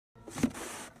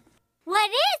What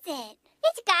is it?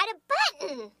 It's got a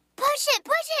button. Push it,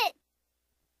 push it.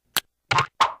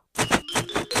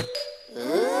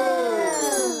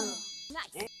 Ooh.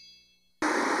 Nice.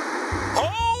 Ho,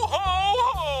 ho,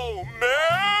 ho!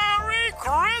 Merry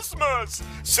Christmas!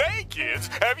 Say, kids,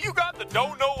 have you got the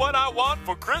don't know what I want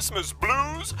for Christmas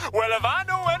blues? Well, if I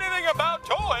know anything about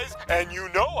toys, and you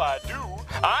know I do,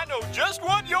 I know just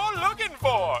what you're looking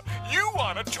for. You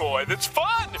want a toy that's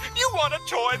fun. You want a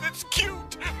toy that's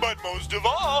cute. But most of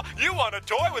all, you want a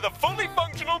toy with a fully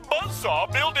functional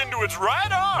buzzsaw built into its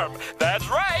right arm. That's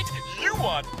right, you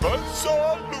want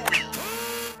Buzzsaw Louie.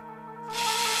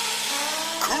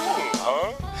 Cool,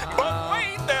 huh? But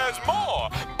wait, there's more.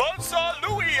 Buzzsaw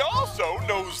Louie also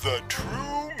knows the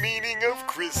true meaning of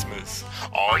Christmas.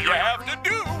 All you have to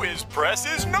do is press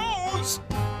his nose.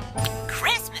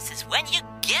 Christmas is when you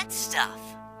get stuff.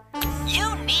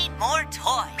 You need more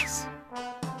toys.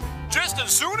 Just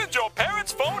as soon as your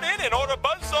parents phone in and order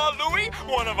Buzzsaw Louie,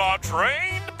 one of our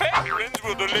trained patrons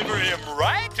will deliver him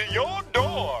right to your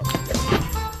door.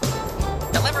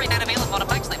 Delivery not available to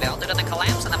Pugsleyville due to the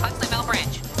collapse in the Pugsleyville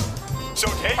Bridge. So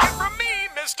take it from me,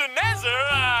 Mr.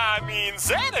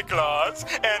 Santa Claus,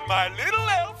 and my little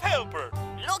elf helper.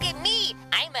 Look at me,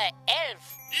 I'm an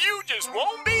elf. You just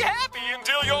won't be happy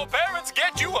until your parents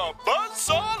get you a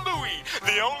Buzzsaw Louie,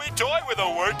 the only toy with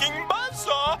a working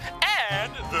buzzsaw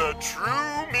and the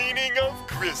true meaning of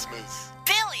Christmas.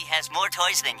 Billy has more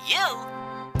toys than you.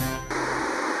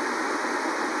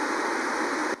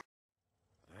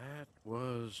 That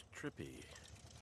was trippy.